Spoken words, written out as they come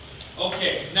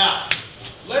Okay, now,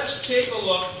 let's take a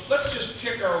look. Let's just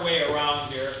pick our way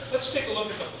around here. Let's take a look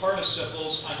at the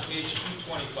participles on page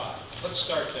 225. Let's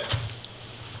start there.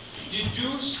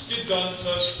 Deduce,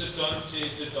 deduntus,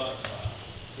 dedunti, dedunta.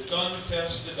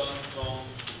 Deduntes, deduntum,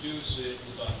 deduce,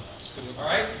 deduntas. All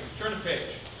right, turn the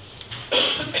page.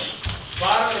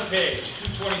 Bottom of the page,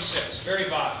 226, very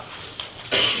bottom.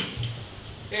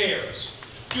 Heirs.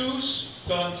 Deuce,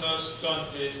 duntus,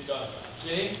 dunted, dunta.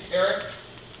 See, Eric?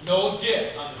 No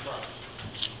did on the front.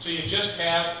 So you just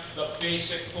have the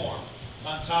basic form.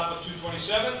 On top of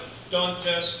 227,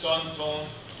 duntes, dunton,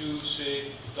 duce,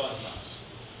 duntas.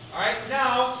 All right,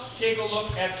 now take a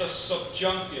look at the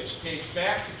subjunctives. Page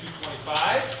back to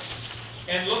 225.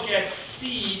 And look at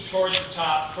C toward the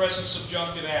top, present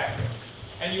subjunctive active.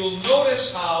 And you'll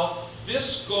notice how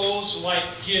this goes like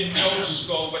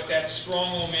gnosco, but that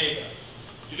strong omega.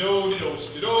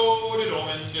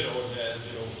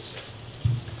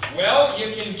 Well,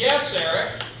 you can guess,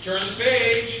 Eric. Turn the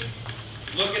page.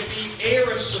 Look at the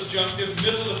aorist subjunctive,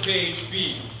 middle of the page,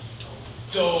 B.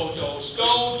 Do, dos,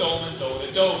 do, dom, and do,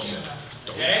 da, dos.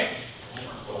 Okay?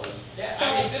 Yeah,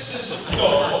 I mean, this is do.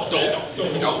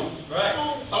 Right.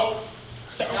 Now,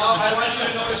 I want you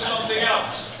to notice something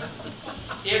else.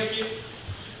 If you...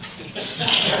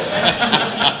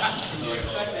 You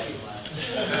expect any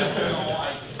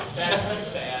No, that's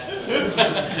sad.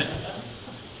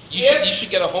 You should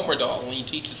get a Homer doll when you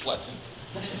teach this lesson.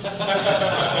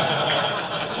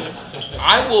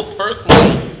 I will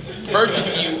personally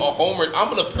purchase you a Homer.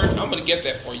 I'm gonna get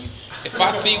that for you. If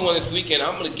I see one this weekend,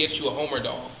 I'm gonna get you a Homer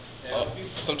doll,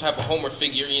 some type of Homer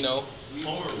figure, you know. We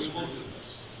will do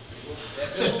this.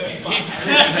 This will be fun. I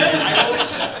will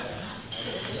accept it.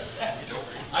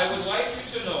 I would like you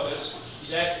to notice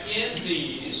that in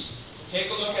these, take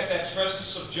a look at that present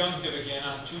subjunctive again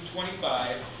on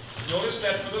 225. Notice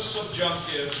that for the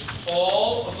subjunctive,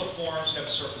 all of the forms have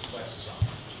circumflexes on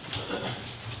them.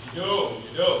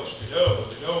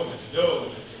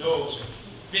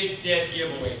 Big dead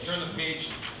giveaway. Turn the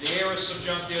page. The aorist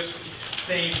subjunctives,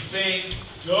 same thing.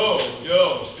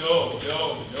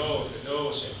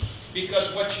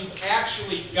 Because what you've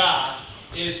actually got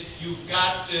is you've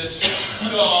got this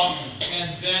duh,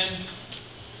 and then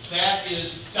that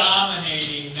is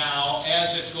dominating now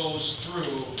as it goes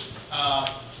through,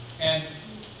 and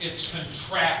it's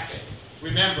contracting.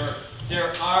 Remember,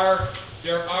 there are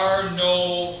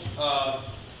no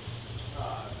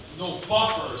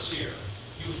buffers here.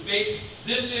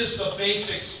 This is the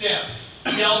basic stem.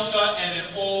 Delta and an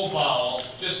O vowel,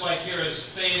 just like here is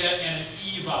theta and an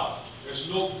E vowel. There's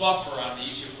no buffer on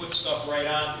these. You put stuff right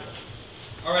onto it.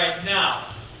 All right, now,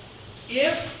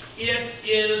 if it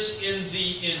is in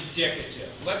the indicative,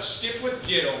 let's stick with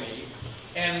ditto me,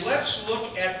 and let's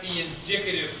look at the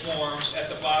indicative forms at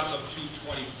the bottom of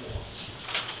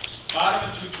 224. Bottom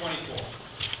of 224.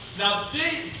 Now,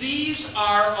 these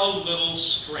are a little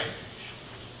strange.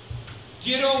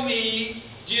 Ditto me,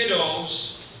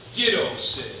 dittos,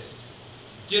 dittosid.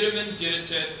 Dittamen,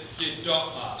 dittatet,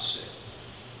 diddoasid.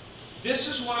 This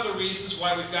is one of the reasons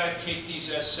why we've got to take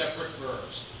these as separate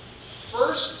verbs.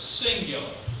 First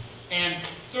singular and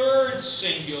third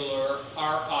singular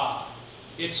are odd.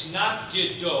 It's not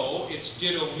diddo, it's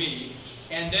ditto me.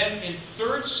 And then in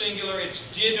third singular, it's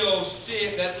ditto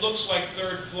si, that looks like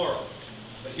third plural.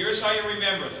 But here's how you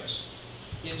remember this.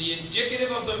 In the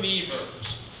indicative of the me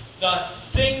verbs, the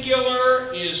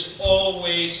singular is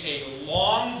always a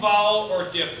long vowel or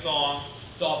diphthong.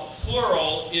 The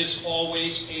plural is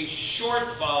always a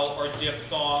short vowel or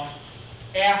diphthong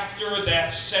after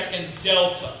that second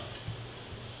delta.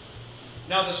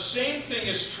 Now the same thing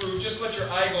is true, just let your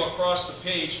eye go across the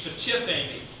page to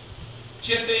tithemi.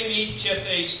 Tithemi,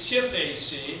 tithes,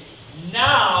 tithesi.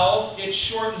 Now it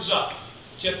shortens up.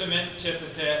 Tithamen,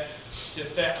 tithete,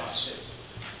 titheasi.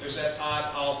 There's that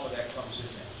odd alpha that comes in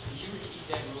there. Could you repeat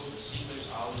that rule? The singular is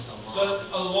always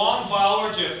A long vowel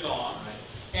or diphthong.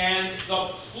 And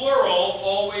the plural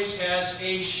always has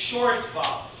a short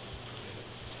vowel.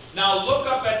 Now look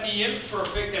up at the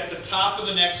imperfect at the top of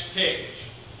the next page.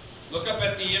 Look up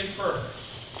at the imperfect.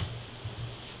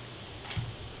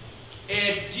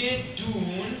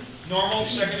 Edidun, normal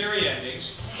secondary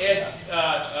endings.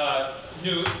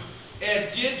 Newt.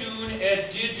 Edidun,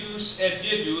 edidus,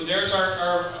 edidu. There's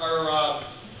our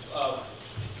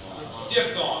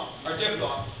diphthong.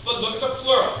 But look at the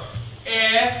plural.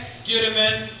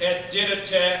 Didamen,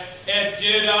 edidate,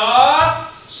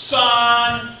 edida,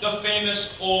 son, the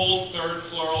famous old third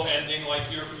plural ending like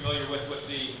you're familiar with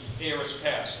the aorist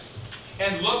passive.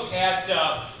 And look at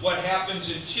what happens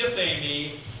in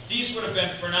tithemi, these would have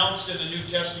been pronounced in the New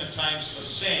Testament times the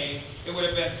same. It would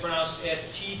have been pronounced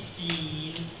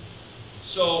etithine.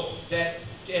 So that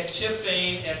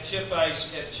etithane,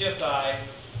 etithis, etithai,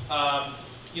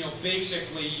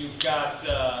 basically you've got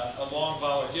a long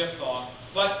vowel or diphthong.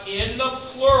 But in the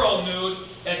plural nude,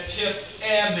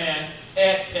 etithamen,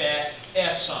 ete,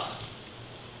 esan.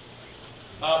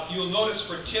 You'll notice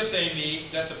for tithemi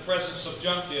that the present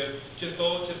subjunctive,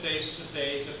 titho, tithes,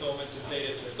 tithe, tithomen,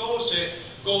 titheta, tithose,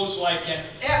 goes like an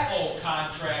echo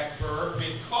contract verb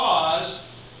because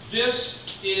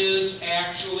this is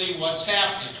actually what's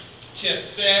happening.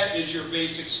 Tithet is your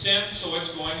basic stem, so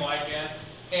it's going like an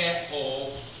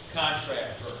echo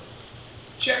contract verb.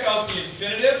 Check out the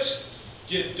infinitives.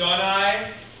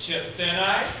 Didonai,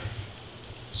 tithenai.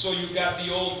 So you've got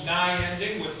the old ni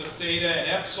ending with the theta and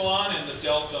epsilon and the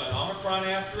delta and omicron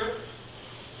after it.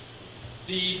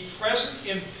 The present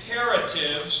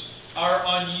imperatives are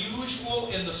unusual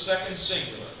in the second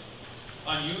singular.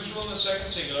 Unusual in the second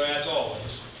singular, as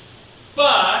always.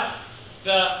 But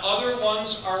the other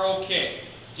ones are okay.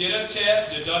 Didate,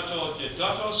 didato,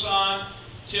 didatosan,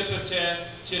 tithete,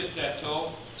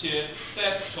 titheto,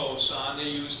 tithetosan. They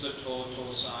use the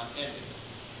to-tosan ending.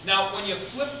 Now, when you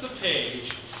flip the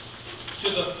page to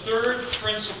the third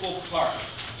principal part,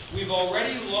 we've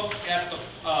already looked at the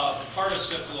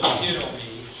participle of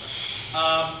didomi,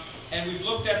 and we've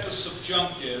looked at the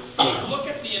subjunctive. Look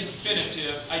at the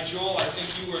infinitive. Joel, I think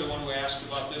you were the one who asked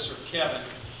about this, or Kevin.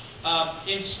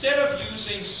 Instead of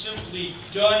using simply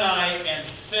dunai and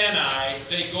thenai,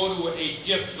 they go to a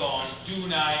diphthong,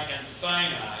 dunai and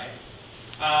thinai.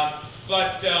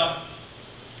 But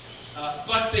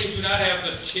they do not have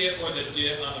the tit or the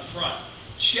dit on the front.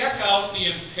 Check out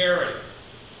the imperative.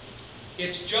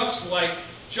 It's just like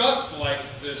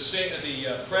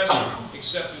the present,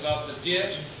 except without the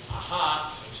dit.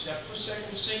 Aha, except for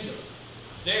second singular.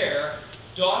 There,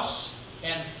 dos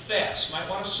and thes. Might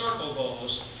want to circle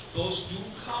those. Those do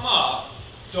come up.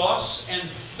 Dos and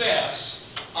thes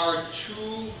are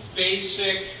two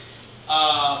basic,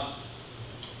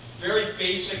 very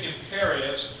basic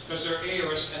imperatives because they're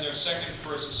aorist and they're second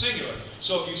person singular.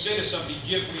 So if you say to somebody,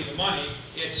 give me the money,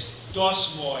 it's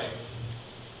dos moi.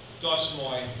 Dos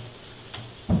moi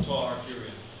to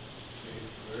Arcurian.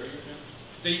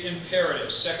 The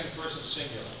imperative, second person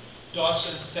singular. Dos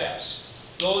and thes.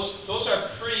 Those are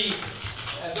pretty,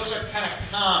 those are kind of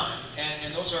common,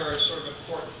 and those are sort of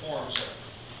important forms there.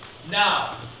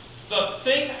 Now, the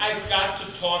thing I've got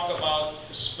to talk about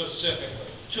specifically,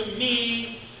 to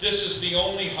me, this is the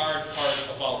only hard part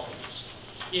about these,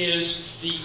 is the